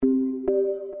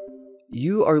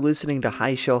You are listening to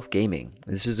High Shelf Gaming.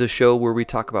 This is a show where we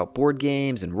talk about board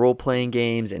games and role-playing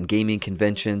games and gaming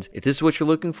conventions. If this is what you're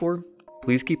looking for,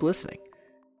 please keep listening.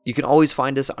 You can always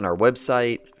find us on our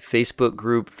website, Facebook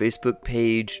group, Facebook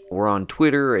page. We're on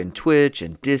Twitter and Twitch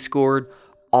and Discord,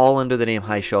 all under the name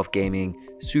High Shelf Gaming.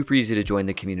 Super easy to join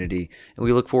the community, and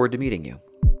we look forward to meeting you.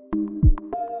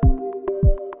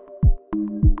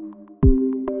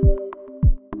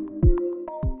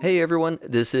 Hey everyone,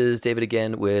 this is David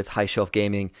again with High Shelf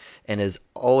Gaming, and as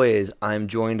always, I'm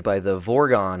joined by the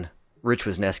Vorgon, Rich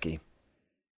Wisniewski.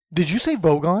 Did you say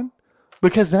Vogon?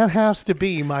 Because that has to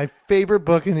be my favorite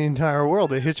book in the entire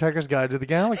world, The Hitchhiker's Guide to the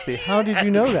Galaxy. How did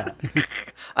you know that?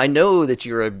 I know that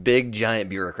you're a big, giant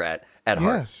bureaucrat at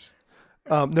heart. Yes.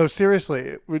 No,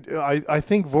 seriously, I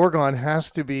think Vorgon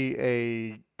has to be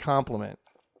a compliment.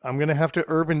 I'm going to have to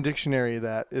Urban Dictionary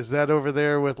that. Is that over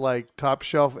there with like Top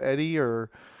Shelf Eddie or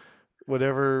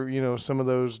whatever, some of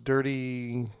those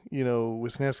dirty,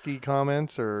 Wisniewski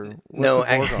comments or what's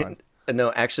a Vorgon?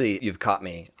 No, actually, you've caught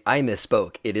me. I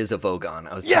misspoke. It is a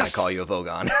Vogon. I was trying to call you a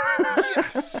Vogon.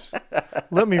 Yes.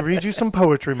 Let me read you some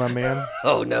poetry, my man.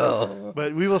 Oh, no.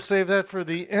 But we will save that for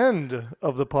the end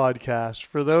of the podcast.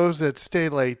 For those that stay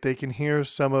late, they can hear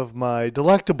some of my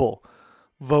delectable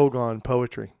Vogon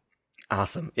poetry.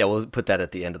 Awesome. Yeah, we'll put that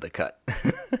at the end of the cut.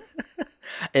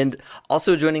 And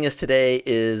also joining us today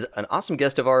is an awesome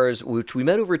guest of ours, which we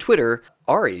met over Twitter.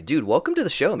 Ari, dude, welcome to the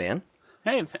show, man.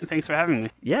 Hey, thanks for having me.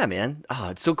 Yeah, man. Oh,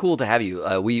 it's so cool to have you.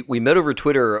 We met over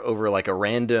Twitter over like a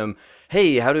random,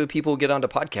 hey, how do people get onto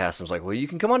podcasts? I was like, well, you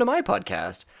can come onto my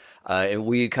podcast. And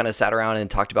we kind of sat around and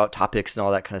talked about topics and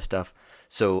all that kind of stuff.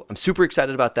 So I'm super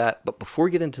excited about that. But before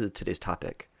we get into today's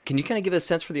topic, can you kind of give a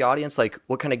sense for the audience, like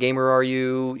what kind of gamer are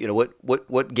you?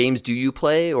 What games do you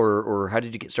play, or how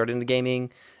did you get started into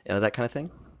gaming? That kind of thing.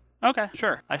 Okay,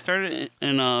 sure. I started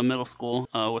in middle school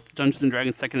with Dungeons and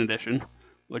Dragons 2nd Edition,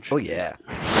 which. Oh yeah.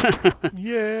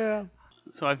 Yeah.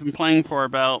 So I've been playing for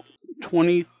about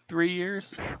 23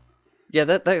 years. Yeah,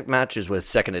 that matches with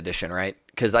 2nd Edition, right?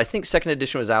 Because I think 2nd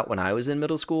Edition was out when I was in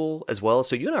middle school as well.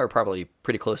 So you and I are probably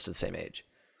pretty close to the same age.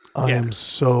 I am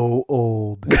so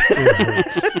old.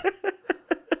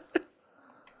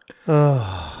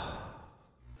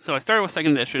 So I started with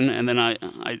 2nd Edition, and then I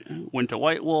went to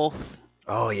White Wolf.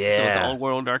 Oh, So yeah. the Old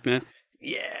World Darkness.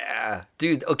 Yeah.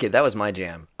 Dude, okay, that was my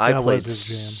jam. I played was his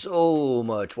jam. so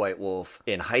much White Wolf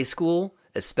in high school,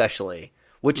 especially.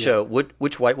 Which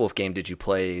White Wolf game did you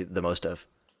play the most of?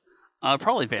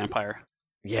 Probably Vampire.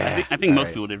 Yeah. I think most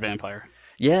people did Vampire.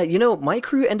 Yeah, my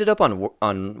crew ended up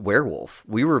on Werewolf.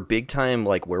 We were big time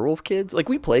like Werewolf kids. Like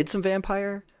we played some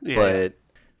Vampire, but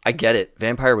I get it.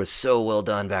 Vampire was so well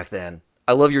done back then.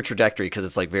 I love your trajectory because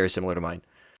it's like very similar to mine.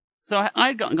 So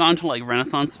I'd gone to like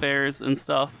Renaissance fairs and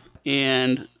stuff,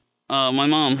 and my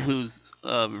mom, who's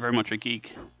very much a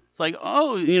geek, it's like,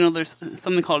 oh, there's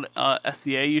something called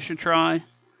SCA you should try.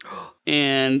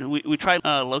 And we tried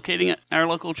locating our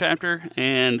local chapter,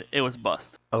 and it was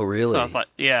bust. Oh, really? So I was like,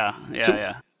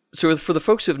 yeah. So for the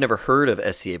folks who have never heard of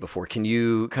SCA before, can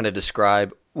you kind of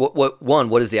describe what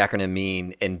does the acronym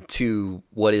mean, and two,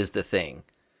 what is the thing?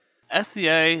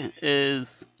 SCA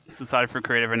is Society for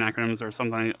Creative Anacronyms or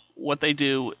something. What they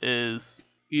do is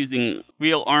using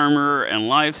real armor and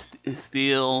live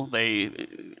steel. They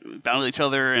battle each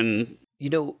other and.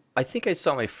 I think I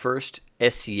saw my first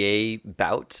SCA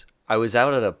bout. I was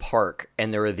out at a park,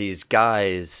 and there were these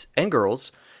guys and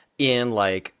girls in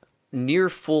like near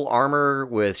full armor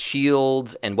with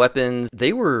shields and weapons.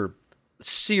 They were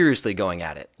seriously going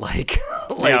at it. Like,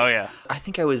 Oh yeah. I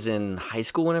think I was in high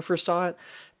school when I first saw it.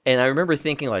 And I remember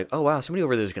thinking like, oh wow, somebody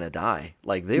over there is going to die.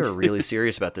 Like they are really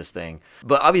serious about this thing.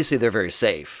 But obviously they're very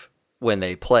safe when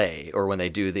they play or when they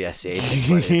do the SCA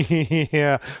thing.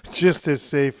 Yeah, just as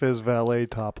safe as valet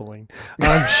toppling.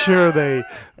 I'm sure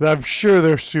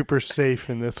they're super safe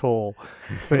in this whole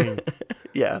thing.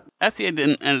 Yeah. SCA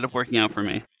ended up working out for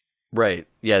me. Right.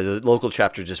 Yeah, the local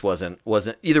chapter just wasn't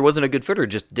a good fit or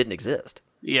just didn't exist.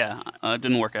 Yeah, it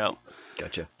didn't work out.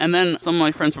 Gotcha. And then some of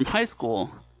my friends from high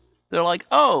school, they're like,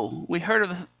 oh, we heard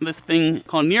of this thing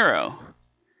called Nero.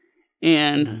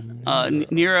 And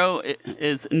Nero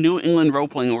is a New England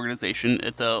role-playing organization.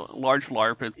 It's a large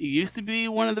LARP. It used to be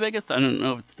one of the biggest. I don't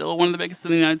know if it's still one of the biggest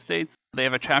in the United States. They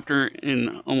have a chapter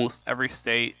in almost every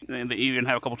state. They even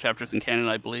have a couple chapters in Canada,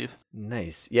 I believe.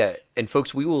 Nice. Yeah, and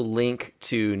folks, we will link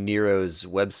to Nero's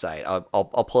website. I'll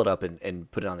pull it up and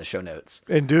put it on the show notes.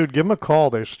 And dude, give them a call.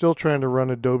 They're still trying to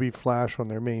run Adobe Flash on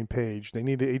their main page. They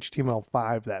need to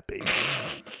HTML5 that page.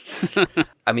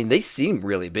 I mean, they seem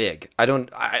really big.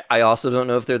 I also don't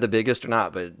know if they're the biggest or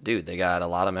not, but dude, they got a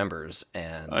lot of members,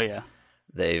 and Oh yeah,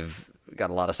 they've got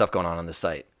a lot of stuff going on this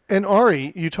site. And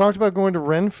Ari, you talked about going to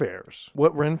Ren fairs.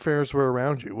 What Ren fairs were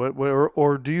around you?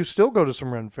 Or do you still go to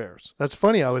some Ren fairs? That's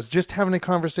funny. I was just having a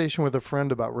conversation with a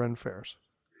friend about Ren fairs.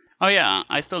 Oh yeah,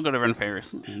 I still go to Ren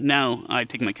fairs. Now I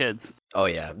take my kids. Oh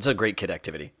yeah, it's a great kid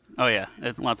activity. Oh yeah,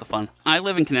 it's lots of fun. I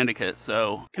live in Connecticut,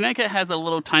 so Connecticut has a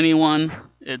little tiny one.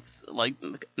 It's like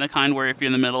the kind where if you're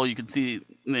in the middle, you can see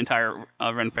the entire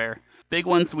Ren fair. Big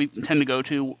ones we tend to go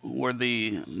to were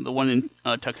the one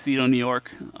in Tuxedo, New York,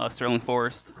 Sterling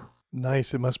Forest.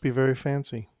 Nice. It must be very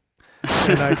fancy.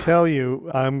 And I tell you,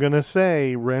 I'm going to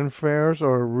say Ren fairs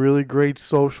are a really great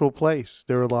social place.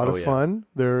 They're a lot of fun.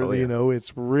 They're, you know,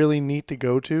 it's really neat to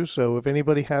go to. So if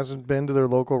anybody hasn't been to their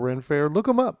local Ren fair, look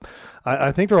them up.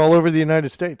 I think they're all over the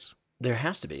United States. There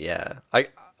has to be, yeah.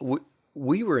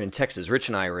 We were in Texas. Rich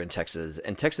and I were in Texas,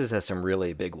 and Texas has some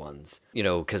really big ones, you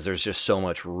know, because there's just so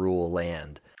much rural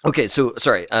land. Okay, so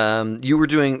sorry, you were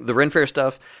doing the Ren Fair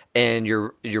stuff, and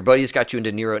your buddies got you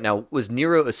into Nero. Now, was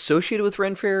Nero associated with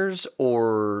Ren Fairs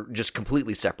or just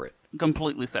completely separate?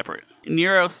 Completely separate.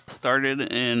 Nero started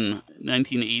in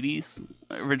 1980s.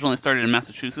 Originally started in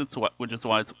Massachusetts, which is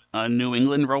why it's a New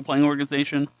England role-playing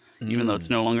organization, even though it's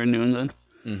no longer in New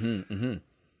England.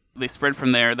 They spread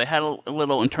from there. They had a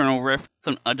little internal rift,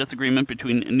 a disagreement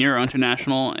between Nero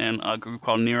International and a group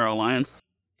called Nero Alliance.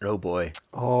 Oh, boy.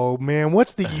 Oh, man.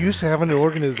 What's the use of having an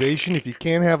organization if you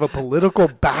can't have a political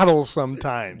battle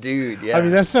sometimes? Dude, yeah. I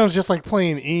mean, that sounds just like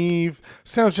playing Eve.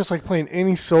 Sounds just like playing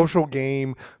any social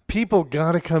game. People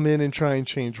got to come in and try and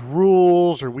change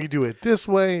rules, or we do it this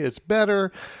way. It's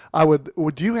better.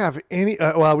 Would you have any,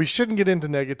 well, we shouldn't get into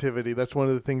negativity. That's one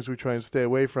of the things we try and stay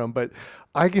away from. But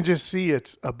I can just see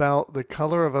it's about the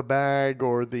color of a bag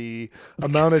or the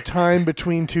amount of time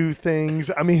between two things.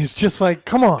 I mean, it's just like,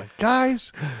 come on,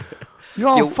 guys. You're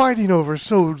all fighting over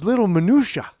so little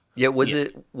minutia. Yeah, was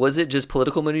it just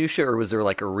political minutia, or was there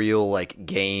like a real like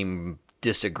game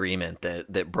disagreement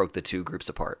that broke the two groups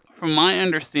apart? From my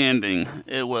understanding,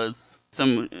 it was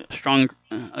some strong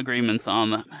agreements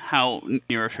on how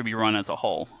Nero should be run as a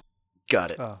whole.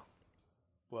 Got it. Oh.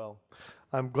 Well,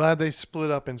 I'm glad they split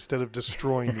up instead of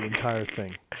destroying the entire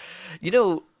thing. You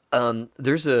know,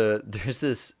 there's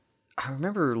this, I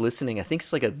remember listening, I think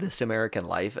it's like a This American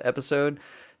Life episode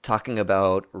talking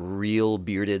about real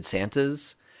bearded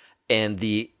Santas and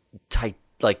the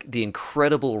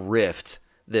incredible rift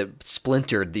that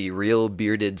splintered the real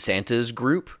bearded Santas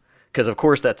group, because of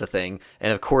course that's a thing,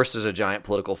 and of course there's a giant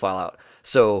political fallout.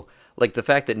 So like the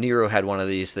fact that Nero had one of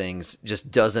these things just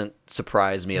doesn't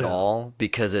surprise me at all,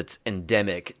 because it's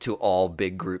endemic to all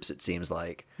big groups, it seems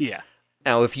like. Yeah.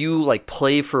 Now, if you like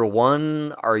play for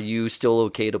one, are you still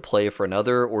okay to play for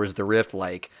another, or is the rift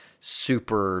like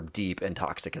super deep and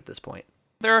toxic at this point?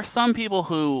 There are some people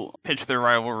who pitch their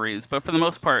rivalries, but for the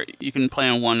most part, you can play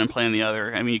on one and play on the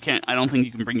other. I mean, I don't think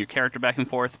you can bring your character back and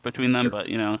forth between them, but,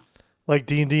 you know. Like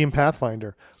D&D and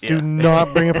Pathfinder. Yeah. Do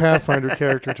not bring a Pathfinder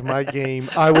character to my game.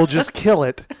 I will just kill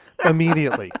it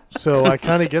immediately. So I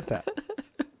kind of get that.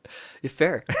 It's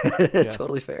fair. It's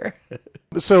totally fair.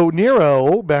 So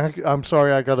Nero, I'm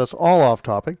sorry I got us all off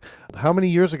topic. How many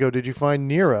years ago did you find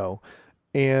Nero?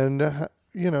 And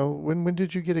you know, when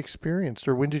did you get experienced,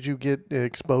 or when did you get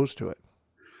exposed to it?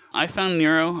 I found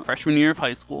Nero freshman year of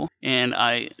high school, and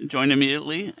I joined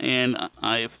immediately, and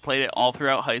I've played it all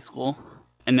throughout high school,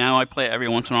 and now I play it every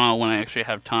once in a while when I actually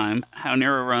have time. How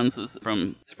Nero runs is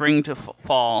from spring to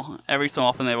fall. Every so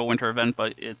often they have a winter event,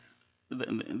 but it's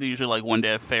they're usually like one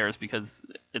day of fairs because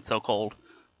it's so cold.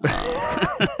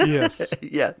 Yes.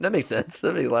 Yeah, that makes sense.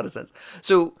 That makes a lot of sense.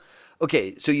 So,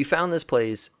 okay, so you found this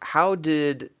place. How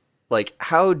do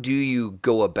you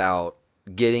go about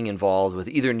getting involved with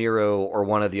either Nero or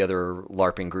one of the other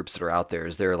LARPing groups that are out there?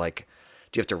 Is there like,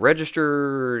 do you have to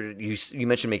register? You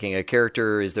mentioned making a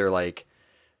character. Is there like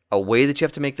a way that you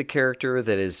have to make the character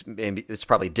that is, it's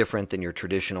probably different than your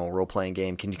traditional role-playing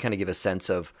game? Can you kind of give a sense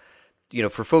of, you know,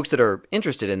 for folks that are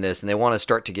interested in this and they want to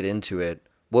start to get into it,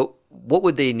 what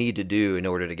would they need to do in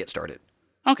order to get started?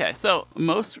 Okay, so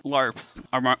most LARPs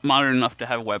are modern enough to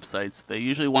have websites. They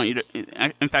usually want you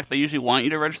to, in fact, they usually want you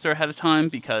to register ahead of time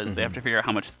because they have to figure out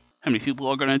how many people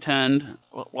are going to attend.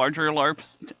 Larger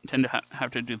LARPs tend to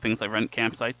have to do things like rent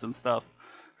campsites and stuff,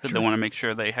 so they want to make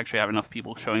sure they actually have enough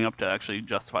people showing up to actually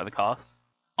justify the cost.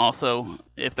 Also,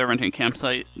 if they're renting a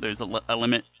campsite, there's a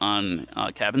limit on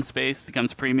cabin space. It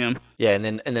becomes premium. Yeah, and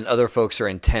then other folks are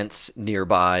in tents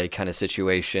nearby, kind of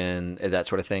situation, that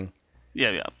sort of thing.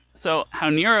 Yeah. So how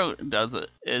Nero does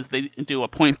it is they do a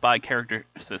point-buy character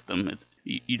system. It's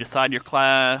you decide your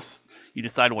class, you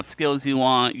decide what skills you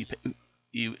want,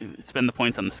 you spend the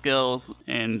points on the skills,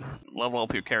 and level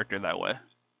up your character that way.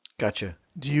 Gotcha.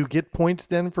 Do you get points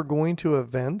then for going to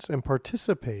events and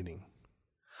participating?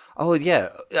 Oh, yeah.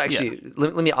 Actually,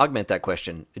 let me augment that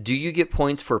question. Do you get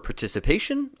points for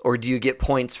participation, or do you get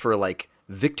points for like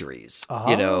victories,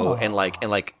 and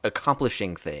like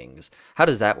accomplishing things? How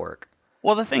does that work?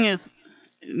 Well, the thing is,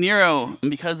 Nero,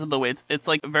 because of the way it's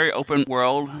like a very open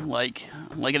world, like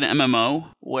an MMO,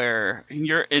 where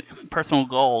your personal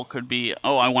goal could be,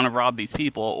 oh, I want to rob these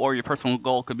people, or your personal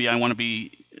goal could be, I want to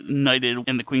be knighted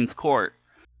in the Queen's court.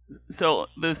 So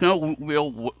there's no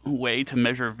real way to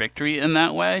measure victory in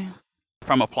that way.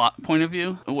 From a plot point of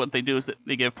view, what they do is that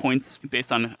they give points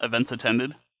based on events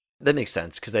attended. That makes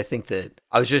sense, because I think that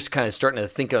I was just kind of starting to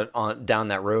think down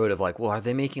that road of like, well, are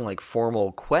they making like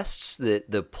formal quests that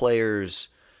the players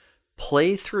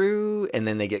play through and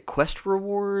then they get quest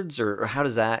rewards, or how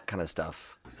does that kind of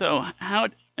stuff? So how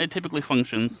it typically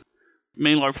functions,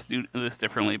 many LARPs do this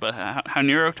differently, but how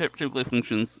Nero typically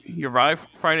functions, you arrive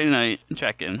Friday night,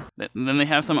 check in. Then they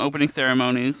have some opening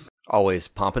ceremonies. Always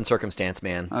pomp and circumstance,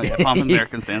 man. Oh yeah, pomp and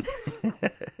circumstance.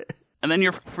 And then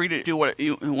you're free to do what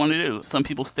you want to do. Some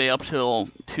people stay up till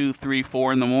 2, 3,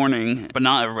 4 in the morning, but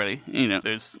not everybody.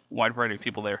 There's a wide variety of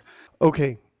people there.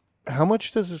 Okay, how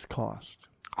much does this cost?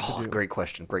 Oh, great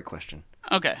question.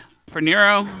 Okay. For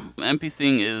Nero,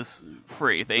 NPCing is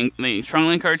free. They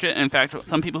strongly encourage it. In fact,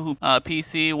 some people who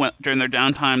PC during their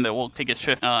downtime, they will take a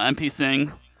shift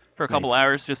NPCing for a couple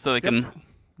hours just so they can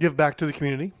give back to the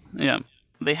community. Yeah.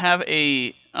 They have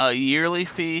a yearly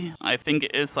fee. I think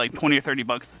it is like $20 or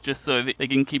 $30 just so they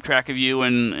can keep track of you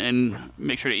and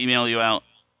make sure to email you out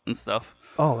and stuff.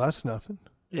 Oh, that's nothing.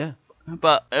 Yeah.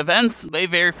 But events, they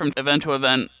vary from event to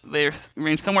event. They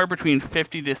range somewhere between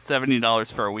 $50 to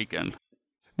 $70 for a weekend.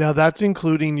 Now, that's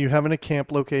including you having a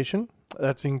camp location.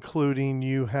 That's including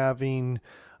you having,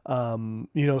 some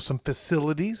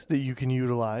facilities that you can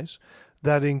utilize.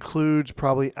 That includes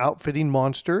probably outfitting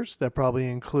monsters. That probably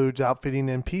includes outfitting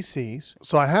NPCs.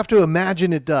 So I have to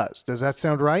imagine it does. Does that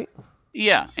sound right?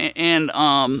 Yeah, and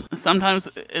sometimes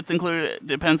it's included. It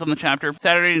depends on the chapter.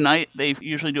 Saturday night they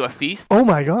usually do a feast. Oh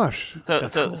my gosh! So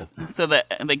that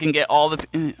they can get all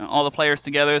the players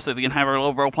together, so they can have a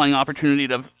little role playing opportunity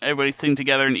to everybody sitting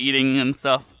together and eating and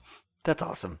stuff. That's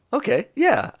awesome. Okay,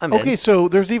 yeah, I'm in. Okay, so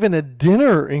there's even a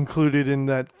dinner included in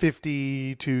that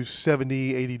 $50 to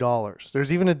 $70, $80.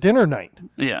 There's even a dinner night.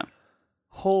 Yeah.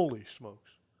 Holy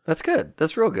smokes! That's good.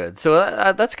 That's real good. So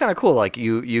that's kind of cool. Like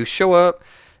you show up.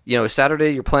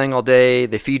 Saturday you're playing all day.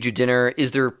 They feed you dinner.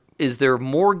 Is there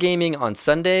more gaming on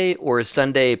Sunday, or is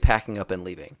Sunday packing up and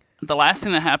leaving? The last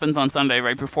thing that happens on Sunday,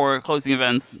 right before closing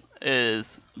events,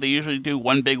 is they usually do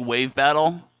one big wave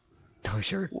battle. Oh,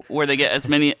 sure. Where they get as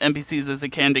many NPCs as they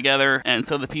can together, and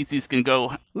so the PCs can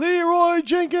go... Leroy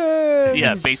Jenkins!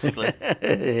 Yeah, basically.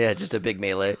 Yeah, just a big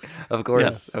melee. Of course,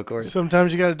 yes. Of course.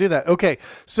 Sometimes you got to do that. Okay,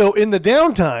 so in the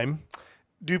downtime...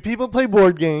 Do people play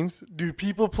board games? Do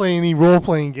people play any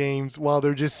role-playing games while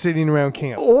they're just sitting around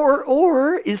camp?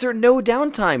 Or is there no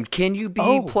downtime? Can you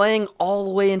be playing all the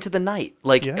way into the night?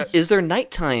 Like, yes. Is there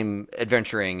nighttime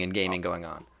adventuring and gaming going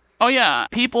on? Oh, yeah.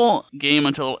 People game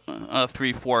until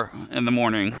 3, 4 in the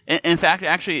morning. In fact,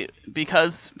 actually,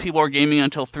 because people are gaming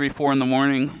until 3, 4 in the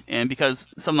morning, and because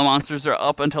some of the monsters are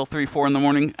up until 3, 4 in the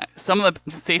morning, some of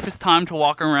the safest time to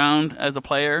walk around as a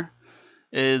player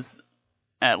is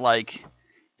at,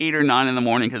 8 or 9 in the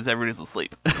morning because everybody's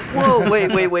asleep. Whoa,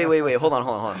 wait. Hold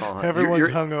on. Everyone's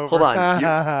hungover. Hold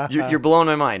on. You're blowing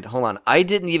my mind. Hold on. I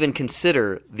didn't even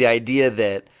consider the idea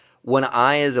that when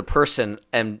I, as a person,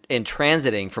 am in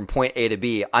transiting from point A to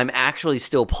B, I'm actually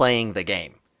still playing the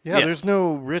game. Yeah, yes. There's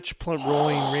no rich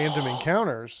rolling random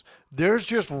encounters. There's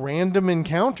just random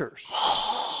encounters.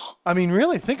 I mean,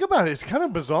 really, think about it. It's kind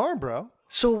of bizarre, bro.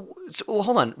 So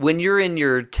hold on. When you're in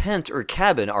your tent or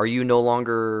cabin, are you no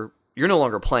longer... You're no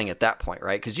longer playing at that point,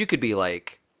 right? Because you could be,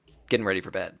 getting ready for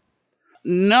bed.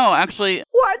 No, actually...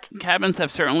 What? Cabins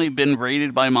have certainly been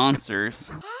raided by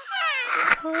monsters.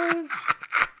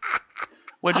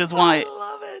 Which is why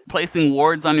placing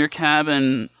wards on your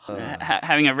cabin,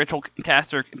 having a ritual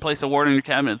caster place a ward on your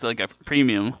cabin is like a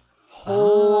premium.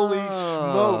 Holy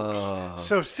smokes.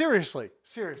 So seriously,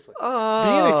 being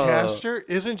a caster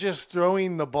isn't just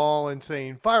throwing the ball and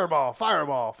saying fireball,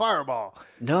 fireball, fireball.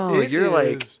 No, you're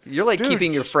dude,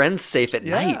 keeping your friends safe at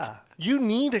night. You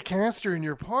need a caster in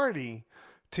your party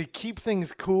to keep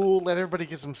things cool, let everybody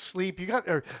get some sleep.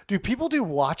 Do people do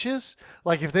watches?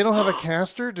 Like if they don't have a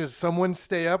caster, does someone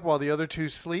stay up while the other two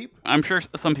sleep? I'm sure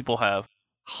some people have.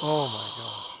 Oh my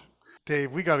gosh.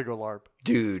 Dave, we got to go LARP.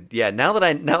 Dude, yeah,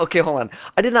 okay, hold on.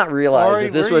 I did not realize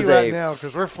that this was now,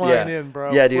 because we're flying in,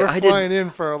 bro. Yeah, dude. We're flying in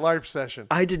for a LARP session.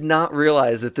 I did not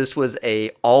realize that this was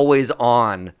a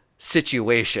always-on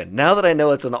situation. Now that I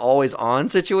know it's an always on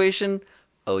situation,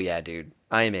 oh yeah, dude,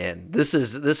 I'm in. This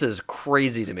is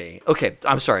crazy to me. Okay,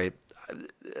 I'm sorry.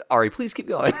 Ari, please keep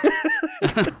going.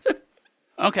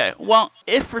 Okay, well,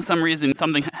 if for some reason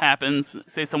something happens,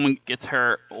 say someone gets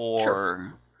hurt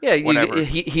or Yeah, whatever.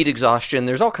 heat exhaustion.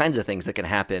 There's all kinds of things that can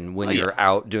happen when you're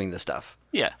out doing this stuff.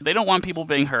 Yeah, they don't want people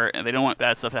being hurt, and they don't want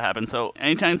bad stuff to happen. So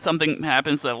anytime something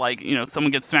happens that, like,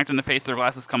 someone gets smacked in the face, their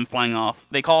glasses come flying off,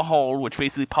 they call hold, which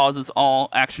basically pauses all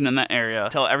action in that area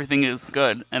until everything is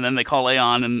good, and then they call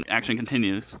Aeon, and action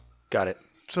continues. Got it.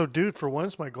 So, dude, for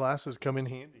once, my glasses come in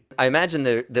handy. I imagine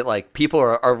that like people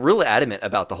are really adamant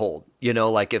about the hold.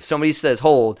 Like if somebody says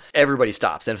hold, everybody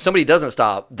stops, and if somebody doesn't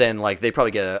stop, then like they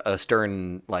probably get a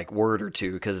stern like word or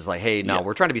two because it's like, hey, no,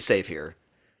 we're trying to be safe here.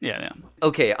 Yeah.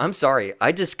 Okay, I'm sorry.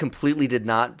 I just completely did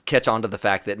not catch on to the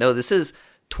fact that no, this is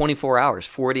 24 hours,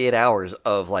 48 hours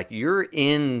of like you're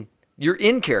in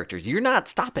characters. You're not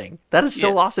stopping. That is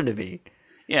so awesome to me.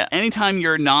 Yeah, anytime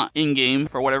you're not in-game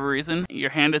for whatever reason, your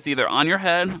hand is either on your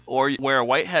head or you wear a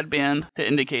white headband to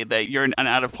indicate that you're an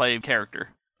out-of-play character.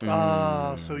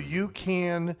 So you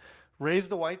can raise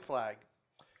the white flag,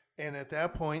 and at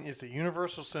that point, it's a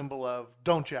universal symbol of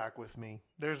don't jack with me.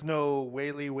 There's no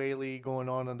whaley going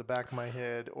on the back of my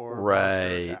head or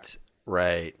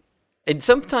Right. And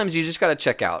sometimes you just got to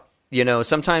check out.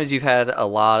 Sometimes you've had a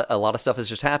lot of stuff has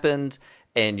just happened,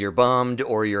 and you're bummed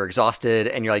or you're exhausted,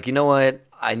 and you're like, you know what?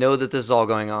 I know that this is all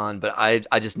going on, but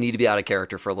I just need to be out of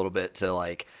character for a little bit to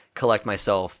like collect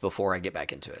myself before I get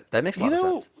back into it. That makes a lot of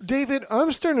sense. David,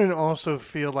 I'm starting to also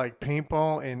feel like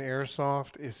paintball and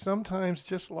airsoft is sometimes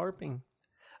just LARPing.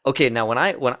 Okay, now when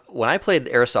I played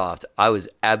airsoft, I was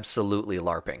absolutely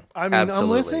LARPing. I mean, I'm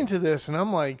listening to this and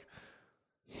I'm like,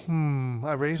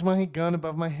 I raise my gun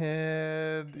above my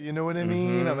head. You know what I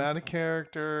mean? I'm out of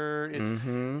character.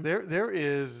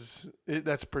 It's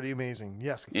that's pretty amazing.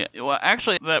 Yes. Yeah. Well,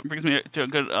 actually, that brings me to a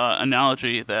good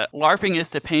analogy that LARPing is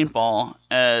to paintball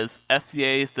as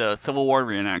SCA is to Civil War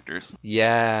reenactors.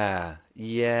 Yeah.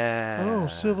 Oh,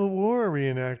 Civil War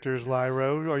reenactors,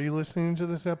 Lyro. Are you listening to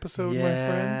this episode, my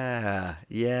friend?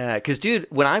 Yeah. Because, dude,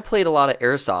 when I played a lot of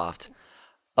airsoft,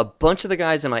 a bunch of the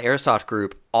guys in my airsoft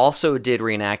group also did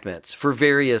reenactments for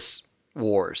various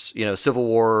wars, Civil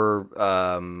War,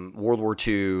 World War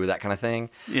II, that kind of thing.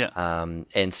 Yeah.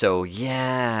 And so,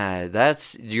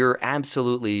 you're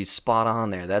absolutely spot on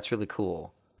there. That's really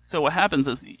cool. So what happens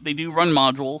is they do run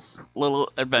modules, little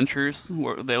adventures,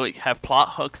 where they like have plot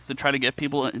hooks to try to get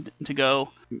people to go.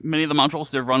 Many of the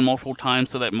modules they're run multiple times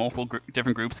so that multiple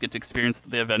different groups get to experience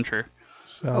the adventure.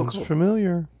 Sounds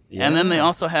familiar. Yeah. And then they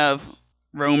also have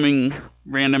roaming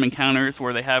random encounters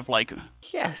where they have like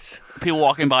people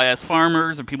walking by as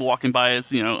farmers or people walking by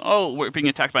as we're being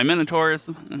attacked by minotaurs,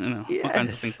 all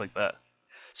kinds of things like that.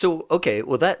 So okay,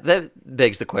 well that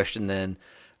begs the question then: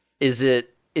 is it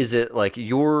like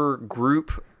your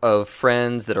group of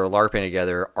friends that are LARPing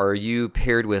together? Are you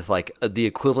paired with like the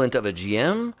equivalent of a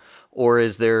GM, or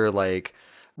is there like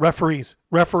referees?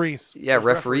 Yeah,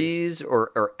 referees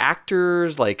or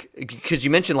actors, like, because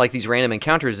you mentioned like these random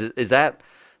encounters. Is that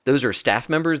those are staff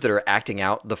members that are acting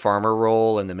out the farmer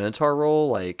role and the minotaur role?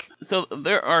 Like, so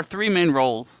there are three main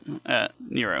roles at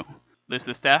Nero. There's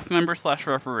the staff member /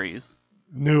 referees.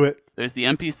 Knew it. There's the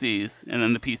NPCs and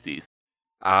then the PCs.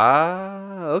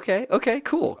 Okay,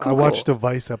 cool. I watched a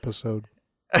Vice episode.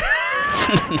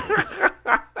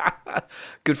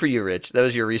 Good for you, Rich. That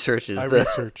was your research.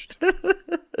 Researched.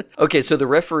 Okay, so the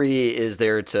referee is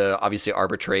there to obviously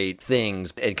arbitrate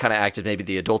things and kind of act as maybe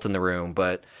the adult in the room,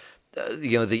 but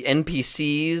the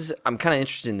NPCs, I'm kind of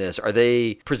interested in this. Are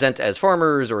they present as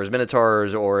farmers or as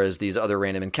minotaurs or as these other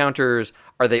random encounters?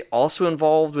 Are they also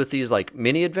involved with these like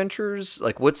mini adventures?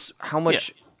 Like how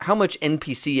much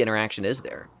NPC interaction is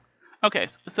there? Okay,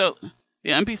 so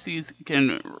the NPCs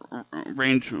can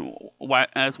range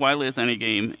as widely as any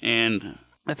game, and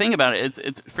the thing about it is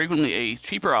it's frequently a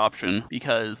cheaper option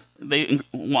because they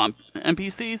want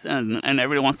NPCs and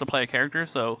everybody wants to play a character.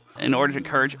 So in order to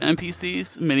encourage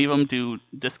NPCs, many of them do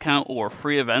discount or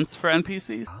free events for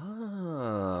NPCs.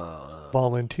 Oh.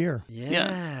 Volunteer.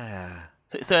 Yeah.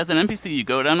 So as an NPC, you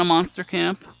go down to Monster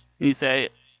Camp and you say,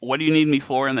 what do you need me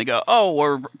for? And they go, oh,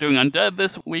 we're doing Undead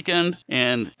this weekend.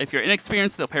 And if you're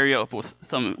inexperienced, they'll pair you up with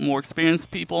some more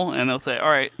experienced people. And they'll say, all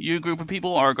right, you group of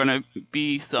people are going to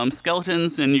be some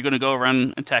skeletons and you're going to go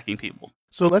around attacking people.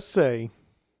 So let's say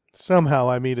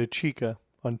somehow I meet a chica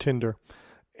on Tinder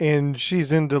and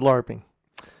she's into LARPing.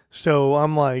 So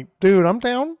I'm like, dude, I'm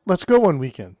down. Let's go one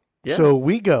weekend. Yeah. So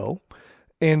we go.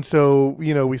 And so,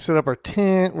 we set up our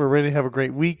tent. We're ready to have a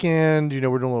great weekend. We're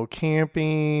doing a little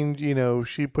camping.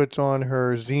 She puts on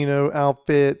her Xeno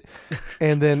outfit.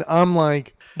 And then I'm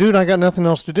like, dude, I got nothing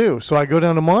else to do. So I go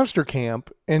down to Monster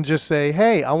Camp and just say,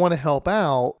 hey, I want to help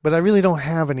out, but I really don't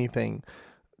have anything.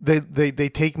 They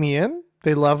take me in.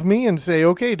 They love me and say,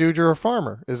 okay, dude, you're a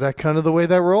farmer. Is that kind of the way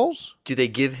that rolls? Do they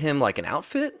give him like an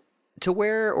outfit to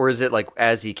wear, or is it like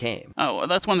as he came? Oh, well,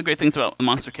 that's one of the great things about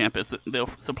Monster Camp is that they'll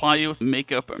supply you with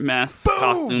makeup, masks,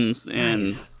 costumes, and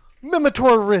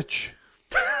Mimitor Rich.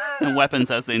 and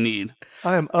weapons as they need.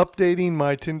 I am updating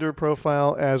my Tinder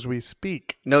profile as we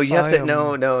speak. No, you have to.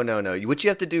 No. What you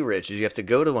have to do, Rich, is you have to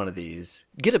go to one of these,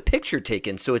 get a picture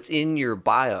taken so it's in your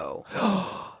bio.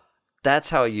 That's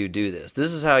how you do this.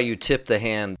 This is how you tip the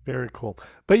hand. Very cool.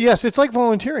 But yes, it's like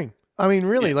volunteering. I mean,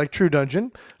 really, like True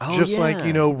Dungeon. Oh, just yeah. like,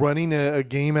 running a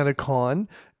game at a con.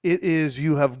 It is,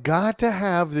 you have got to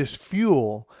have this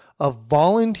fuel of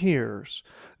volunteers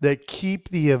that keep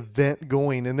the event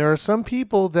going. And there are some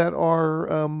people that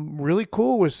are really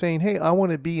cool with saying, hey, I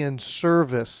want to be in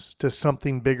service to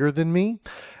something bigger than me.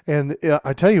 And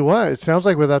I tell you what, it sounds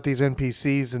like without these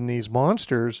NPCs and these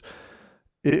monsters,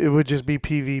 it would just be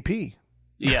PvP.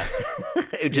 Yeah.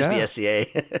 It would just be SCA.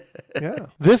 Yeah.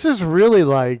 This is really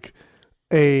like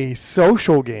a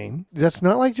social game. That's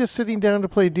not like just sitting down to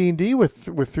play D&D with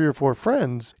 3 or 4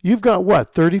 friends. You've got,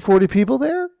 what, 30, 40 people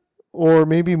there? Or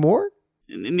maybe more?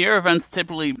 Near events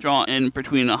typically draw in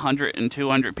between 100 and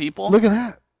 200 people. Look at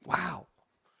that. Wow.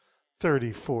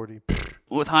 30, 40.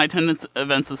 With high attendance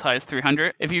events as high as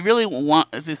 300. If you really want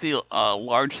to see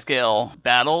large-scale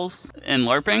battles in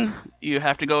LARPing, you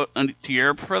have to go to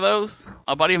Europe for those.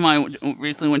 A buddy of mine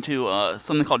recently went to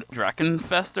something called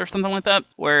Drakenfest or something like that,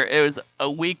 where it was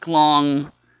a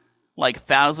week-long,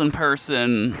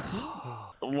 1,000-person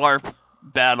LARP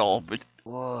battle.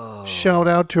 Whoa. Shout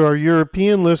out to our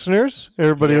European listeners.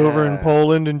 Everybody over in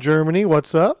Poland and Germany,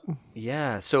 what's up?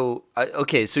 Yeah. So,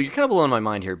 so you're kind of blowing my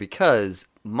mind here because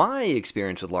my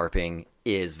experience with LARPing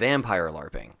is vampire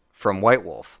LARPing from White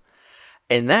Wolf.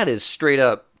 And that is straight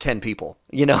up 10 people.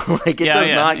 It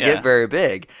does not get very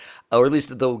big. Or at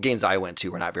least the games I went to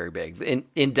were not very big.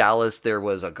 In Dallas, there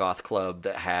was a goth club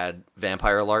that had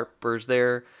vampire LARPers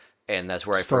there. And that's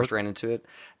where I first ran into it.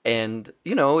 And,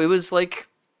 it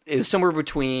was somewhere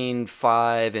between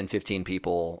 5 and 15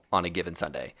 people on a given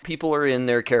Sunday. People are in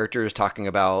their characters talking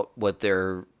about what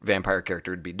their vampire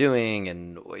character would be doing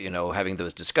and, having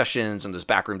those discussions and those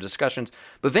backroom discussions.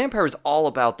 But vampire is all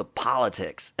about the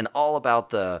politics and all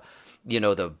about the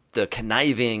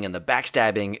conniving and the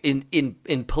backstabbing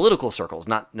in political circles,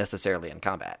 not necessarily in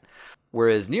combat.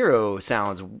 Whereas Nero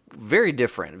sounds very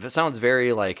different. It sounds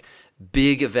very like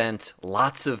big event,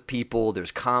 lots of people,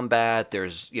 there's combat,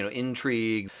 there's,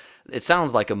 intrigue. It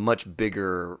sounds like a much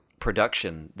bigger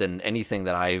production than anything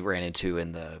that I ran into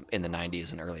in the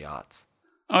 90s and early aughts.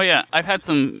 Oh yeah, I've had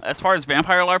some, as far as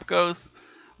vampire LARP goes,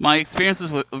 my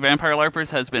experiences with vampire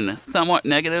LARPers has been somewhat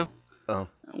negative. Oh.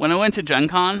 When I went to Gen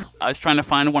Con, I was trying to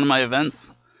find one of my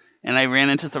events, and I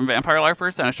ran into some vampire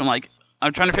LARPers, and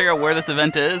I'm trying to figure out where this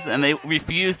event is, and they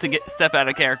refused to step out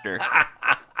of character.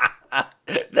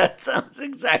 That sounds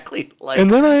exactly like...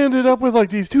 And then I ended up with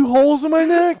these 2 holes in my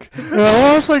neck, and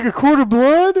I lost a quart of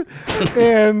blood,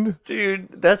 and...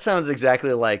 Dude, that sounds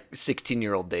exactly like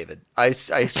 16-year-old David. I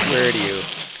swear to you.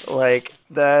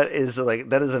 That is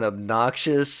an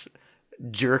obnoxious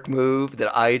jerk move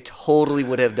that I totally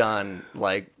would have done,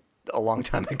 a long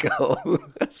time ago.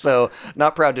 So,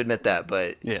 not proud to admit that,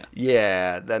 but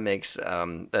yeah, that makes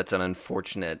that's an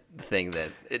unfortunate thing that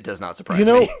it does not surprise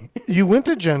me. You went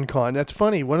to Gen Con. That's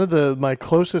funny. One of my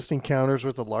closest encounters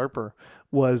with a LARPer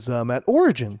was at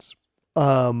Origins.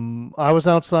 I was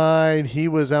outside, he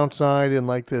was outside in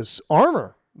this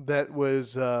armor that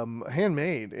was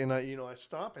handmade, and I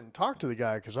stopped and talked to the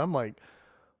guy because I'm like,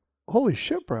 holy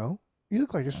shit, bro. You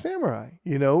look like a samurai,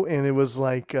 and it was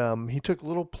he took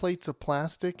little plates of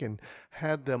plastic and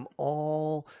had them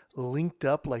all linked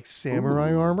up like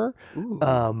samurai armor.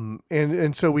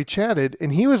 And so we chatted,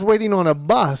 and he was waiting on a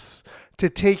bus to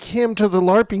take him to the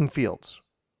LARPing fields.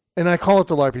 And I call it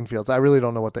the LARPing fields. I really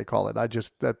don't know what they call it. It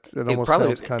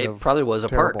probably was a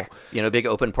terrible. park, big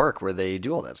open park where they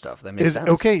do all that stuff. That makes sense.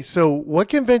 Okay, so what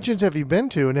conventions have you been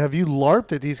to, and have you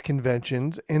LARPed at these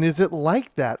conventions, and is it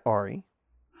like that, Ari?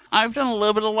 I've done a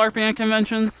little bit of LARPing at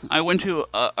conventions. I went to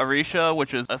Arisha,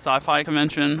 which is a sci-fi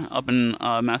convention up in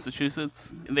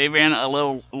Massachusetts. They ran a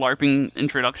little LARPing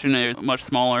introduction. It was much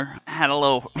smaller. Had a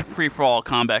little free-for-all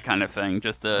combat kind of thing,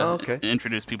 just to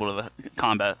introduce people to the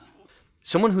combat.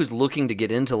 Someone who's looking to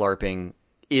get into LARPing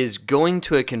is going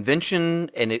to a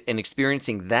convention and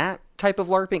experiencing that type of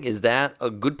LARPing, is that a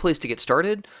good place to get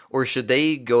started? Or should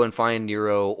they go and find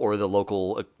Nero or the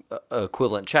local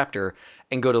equivalent chapter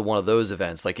and go to one of those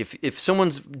events? Like if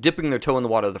someone's dipping their toe in the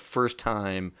water the first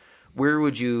time, where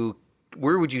would you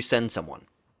send someone?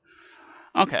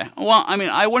 Okay. Well, I mean,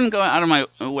 I wouldn't go out of my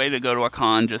way to go to a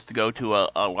con just to go to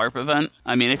a LARP event.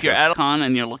 I mean, if you're at a con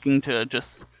and you're looking to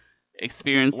just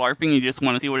experience LARPing, you just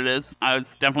want to see what it is, I would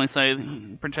definitely say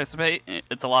participate.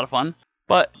 It's a lot of fun.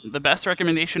 But the best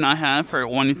recommendation I have for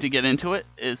wanting to get into it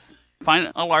is find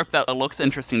a LARP that looks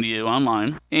interesting to you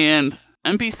online and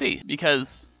NPC,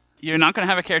 because you're not going to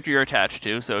have a character you're attached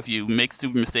to, so if you make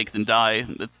stupid mistakes and die,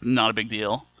 that's not a big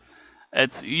deal.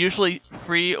 It's usually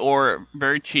free or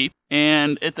very cheap,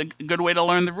 and it's a good way to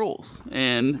learn the rules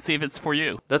and see if it's for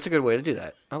you. That's a good way to do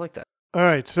that. I like that. All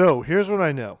right, so here's what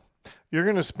I know. You're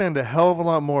going to spend a hell of a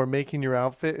lot more making your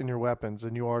outfit and your weapons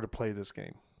than you are to play this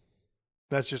game.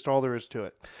 That's just all there is to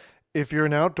it. If you're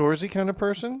an outdoorsy kind of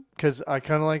person, because I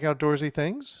kind of like outdoorsy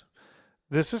things,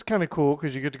 this is kind of cool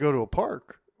because you get to go to a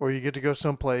park or you get to go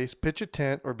someplace, pitch a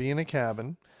tent or be in a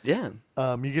cabin. Yeah.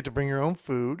 You get to bring your own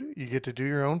food. You get to do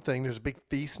your own thing. There's a big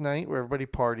feast night where everybody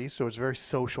parties, so it's very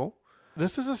social.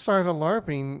 This is a side of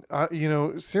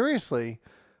LARPing. Seriously,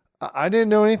 I didn't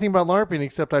know anything about LARPing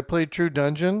except I played True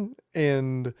Dungeon,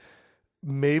 and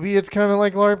maybe it's kind of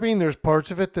like LARPing. There's parts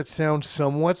of it that sound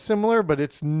somewhat similar, but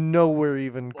it's nowhere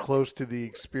even close to the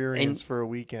experience for a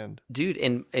weekend. Dude,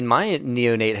 in my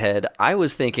neonate head, I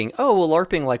was thinking, oh, well,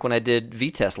 LARPing like when I did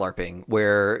VTest LARPing,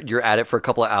 where you're at it for a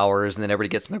couple of hours and then everybody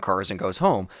gets in their cars and goes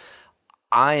home.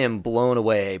 I am blown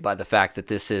away by the fact that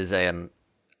this is a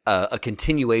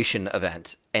continuation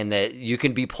event and that you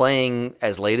can be playing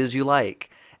as late as you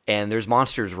like. And there's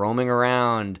monsters roaming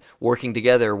around, working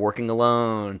together, working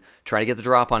alone, trying to get the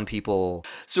drop on people.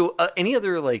 So any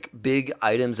other like big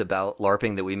items about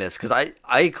LARPing that we missed? Because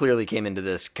I clearly came into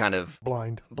this kind of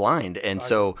blind. And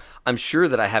so I'm sure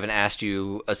that I haven't asked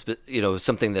you,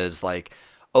 something that is like,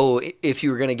 oh, if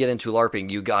you were going to get into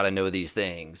LARPing, you got to know these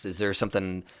things. Is there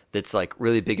something that's like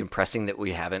really big and pressing that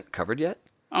we haven't covered yet?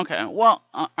 Okay, well,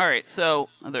 all right, so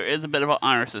there is a bit of an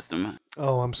honor system.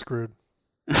 Oh, I'm screwed.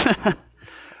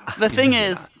 The thing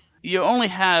is, you only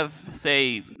have,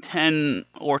 say, 10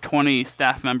 or 20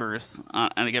 staff members on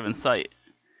a given site.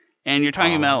 And you're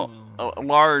talking about a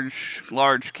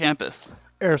large campus.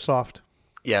 Airsoft.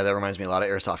 Yeah, that reminds me a lot of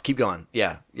Airsoft. Keep going.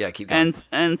 Yeah, keep going.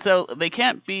 And so they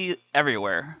can't be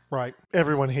everywhere. Right.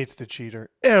 Everyone hates the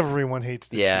cheater. Everyone hates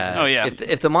the cheater. Oh, yeah.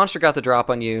 If the monster got the drop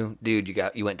on you, dude,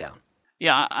 you went down.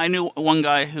 Yeah, I knew one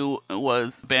guy who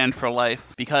was banned for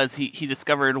life because he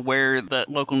discovered where the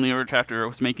local Nero chapter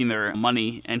was making their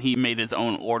money, and he made his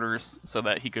own orders so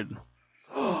that he could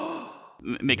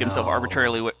make himself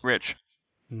arbitrarily rich.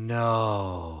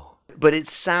 No. But it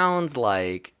sounds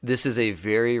like this is a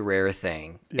very rare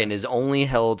thing and is only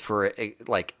held for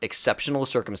like exceptional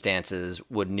circumstances.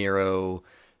 Would Nero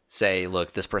say,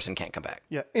 look, this person can't come back?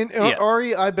 Yeah. And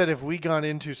Ari, I bet if we got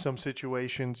into some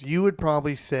situations, you would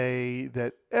probably say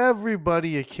that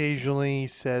everybody occasionally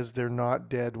says they're not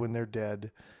dead when they're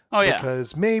dead. Oh, yeah.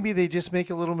 Because maybe they just make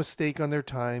a little mistake on their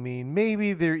timing.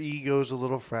 Maybe their ego's a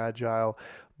little fragile.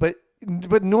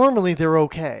 But normally they're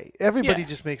okay. Everybody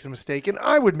just makes a mistake, and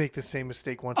I would make the same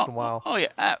mistake once in a while. Oh, yeah,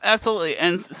 absolutely.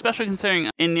 And especially considering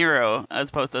in Nero, as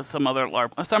opposed to some other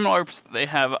LARP. Some LARPs, they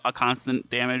have a constant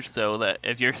damage, so that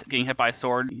if you're getting hit by a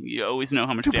sword, you always know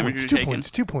how much damage you're taking.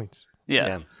 2 points.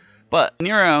 Yeah. But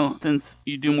Nero, since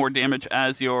you do more damage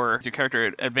as your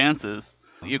character advances,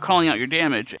 you're calling out your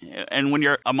damage. And when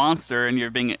you're a monster and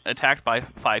you're being attacked by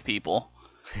 5 people,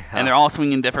 and they're all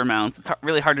swinging different amounts, it's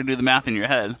really hard to do the math in your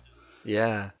head.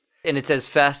 Yeah. And it's as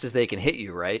fast as they can hit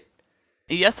you, right?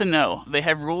 Yes and no. They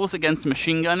have rules against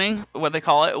machine gunning, what they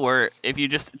call it, where if you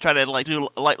just try to like do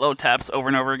light low taps over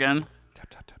and over again.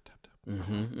 Tap.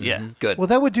 Yeah. Good. Well,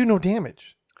 that would do no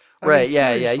damage. Right,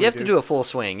 yeah. You have to do a full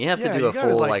swing. You have to do a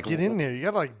full, like... get in there. You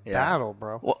gotta, battle,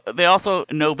 bro. Well, they also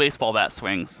know baseball bat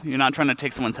swings. You're not trying to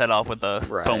take someone's head off with a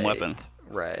foam weapon.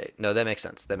 Right. No, that makes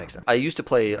sense. I used to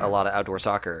play a lot of outdoor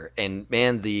soccer, and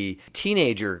man, the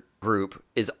teenager group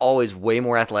is always way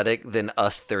more athletic than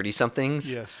us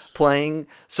 30-somethings playing.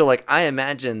 So, like, I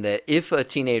imagine that if a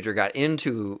teenager got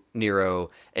into Nero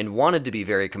and wanted to be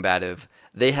very combative,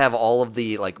 they have all of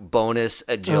the, like, bonus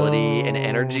agility and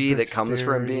energy that comes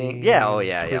from being...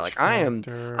 Like, I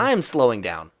am slowing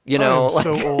down, you know? I'm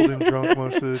so old and drunk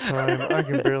most of the time. I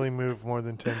can barely move more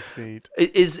than 10 feet.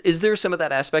 Is there some of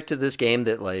that aspect to this game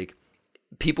that, like,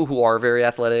 people who are very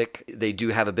athletic, they do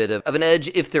have a bit of an edge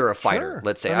if they're a fighter,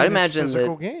 let's say? I imagine it's a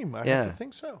physical game. I have to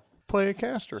think so. Play a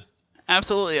caster.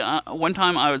 Absolutely. One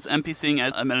time I was NPCing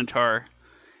as a Minotaur,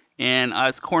 and I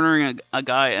was cornering a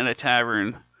guy in a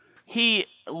tavern. He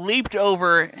leaped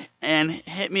over and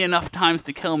hit me enough times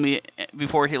to kill me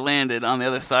before he landed on the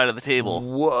other side of the table.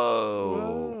 Whoa.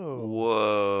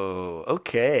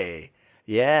 Okay.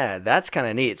 Yeah, that's kind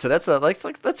of neat. So that's a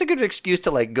good excuse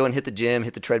to like go and hit the gym,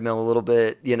 hit the treadmill a little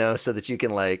bit, so that you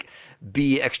can like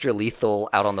be extra lethal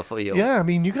out on the field. Yeah, I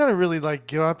mean, you got to really like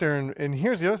go out there and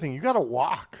here's the other thing, you got to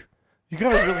walk. You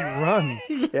got to really run.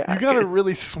 Yeah. You got to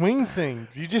really swing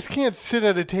things. You just can't sit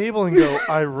at a table and go,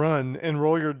 I run, and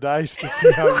roll your dice to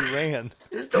see how you ran.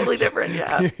 It's totally different,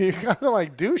 yeah. You got to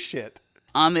like do shit.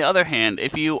 On the other hand,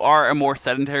 if you are a more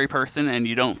sedentary person and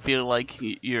you don't feel like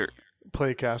you're...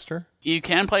 Play caster. You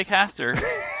can play caster.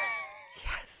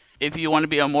 Yes. If you want to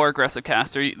be a more aggressive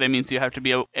caster, that means you have to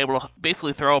be able to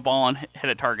basically throw a ball and hit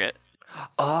a target.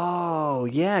 Oh,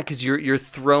 yeah, because you're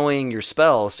throwing your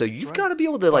spell, so you've got to be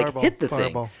able to like hit the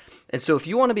thing. And so if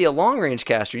you want to be a long-range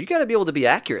caster, you got to be able to be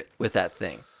accurate with that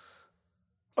thing.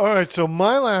 All right, so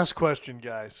my last question,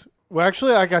 guys. Well,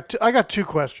 actually, I got two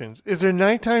questions. Is there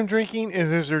nighttime drinking?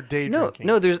 Is there day drinking?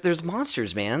 No, there's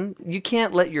monsters, man. You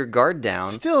can't let your guard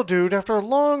down. Still, dude, after a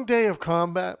long day of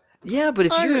combat, yeah, but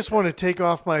if I you just want to take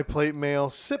off my plate mail,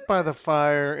 sit by the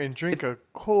fire, and drink a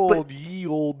cold, ye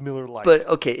old Miller Lite. But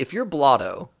okay, if you're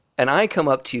Blotto and I come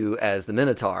up to you as the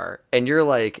Minotaur and you're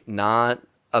like not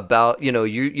about, you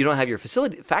don't have your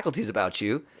faculties about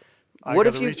you. What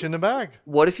if you reach in the bag?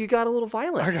 What if you got a little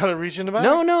violent? I gotta reach in the bag.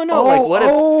 No. Like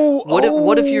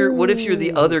what if you're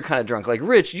the other kind of drunk? Like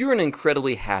Rich, you're an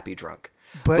incredibly happy drunk.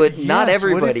 But not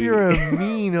everybody. What if you're a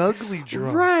mean, ugly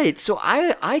drunk? Right. So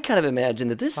I kind of imagine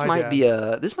that this might be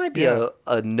a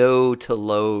no to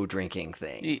low drinking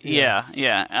thing. Yeah.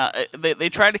 They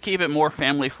try to keep it more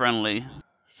family friendly.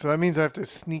 So that means I have to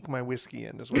sneak my whiskey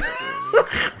in, is what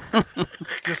they're doing.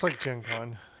 Just like Gen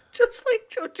Con. Just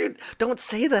like, dude, don't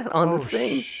say that on the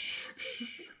thing.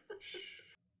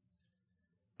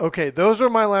 Okay, those are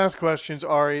my last questions,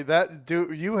 Ari.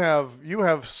 You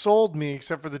have sold me,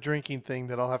 except for the drinking thing,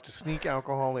 that I'll have to sneak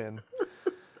alcohol in.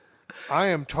 I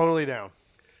am totally down.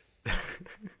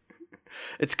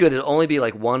 It's good. It'll only be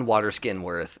like one water skin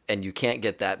worth, and you can't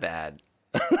get that bad.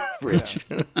 Rich.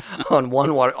 On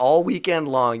one water all weekend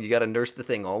long, you got to nurse the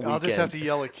thing all weekend. I'll just have to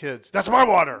yell at kids. That's my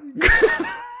water.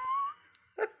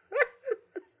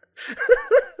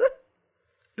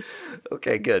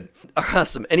 Okay, good.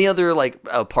 Awesome. Any other like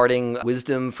parting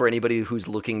wisdom for anybody who's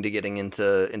looking to getting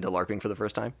into LARPing for the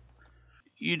first time?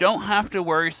 You don't have to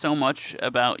worry so much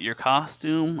about your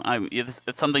costume. It's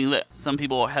something that some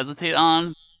people hesitate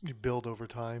on. You build over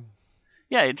time.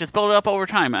 Yeah, you just build it up over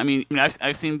time. I mean,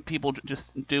 I've seen people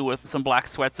just do with some black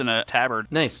sweats and a tabard.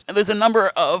 Nice. And there's a number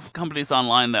of companies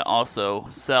online that also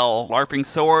sell LARPing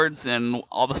swords and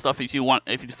all the stuff if you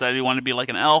decide you want to be like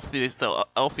an elf, they sell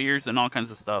elf ears and all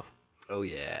kinds of stuff. Oh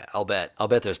yeah, I'll bet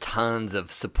there's tons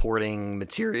of supporting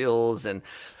materials and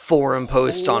forum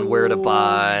posts on where to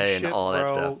buy and all that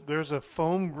stuff. There's a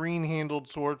foam green handled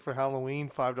sword for Halloween,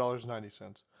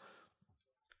 $5.90.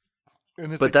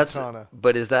 And it's katana.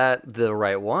 But is that the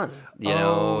right one? Is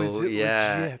it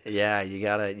legit? Yeah, you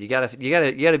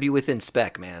gotta be within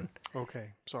spec, man. Okay,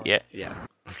 sorry. Yeah.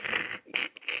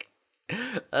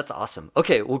 That's awesome.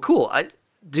 Okay, well, cool.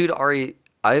 Dude, Ari,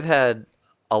 I've had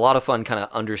a lot of fun kind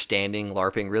of understanding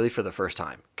LARPing really for the first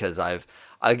time because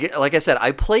like I said,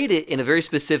 I played it in a very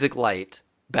specific light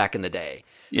back in the day,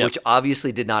 which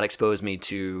obviously did not expose me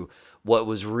to what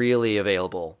was really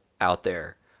available out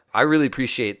there. I really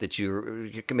appreciate that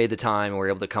you made the time and were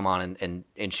able to come on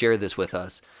and share this with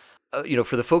us.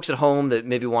 For the folks at home that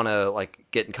maybe want to like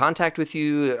get in contact with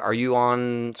you, are you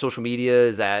on social media?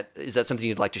 Is that something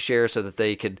you'd like to share so that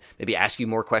they could maybe ask you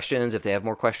more questions if they have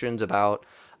more questions about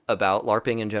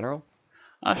LARPing in general?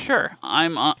 Sure.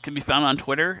 I'm can be found on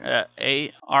Twitter at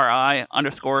ARI_COVERT.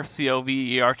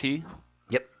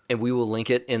 Yep, and we will link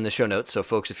it in the show notes. So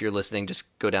folks, if you're listening, just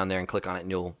go down there and click on it,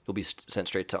 and you'll be sent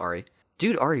straight to Ari.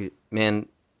 Dude, Ari, man,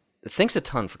 thanks a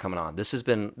ton for coming on. This has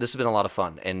been a lot of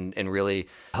fun and really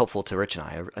helpful to Rich and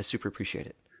I. I super appreciate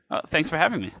it. Thanks for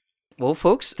having me. Well,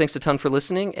 folks, thanks a ton for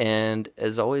listening, and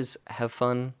as always, have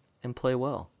fun and play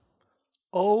well.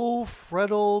 Oh,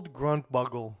 Fredold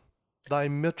Gruntbuggle, thy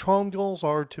mitrongles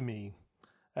are to me,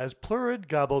 as plurid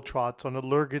gabble trots on a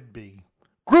lurgid bee.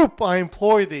 Group, I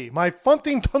employ thee, my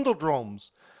funting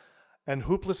tundledromes, and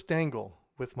hoopless dangle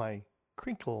with my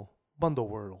crinkle bundle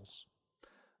whirls.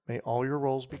 May all your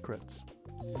rolls be crits.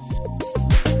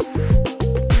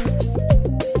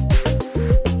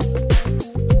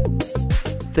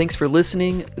 Thanks for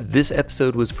listening. This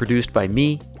episode was produced by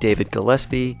me, David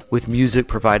Gillespie, with music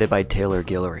provided by Taylor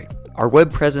Guillory. Our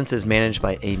web presence is managed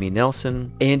by Amy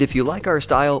Nelson, and if you like our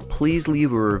style, please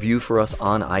leave a review for us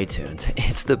on iTunes.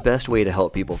 It's the best way to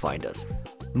help people find us.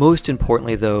 Most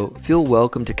importantly though, feel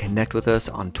welcome to connect with us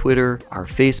on Twitter, our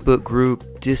Facebook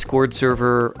group, Discord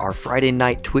server, our Friday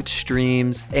night Twitch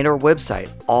streams, and our website,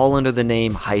 all under the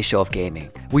name High Shelf Gaming.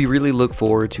 We really look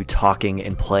forward to talking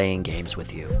and playing games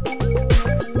with you.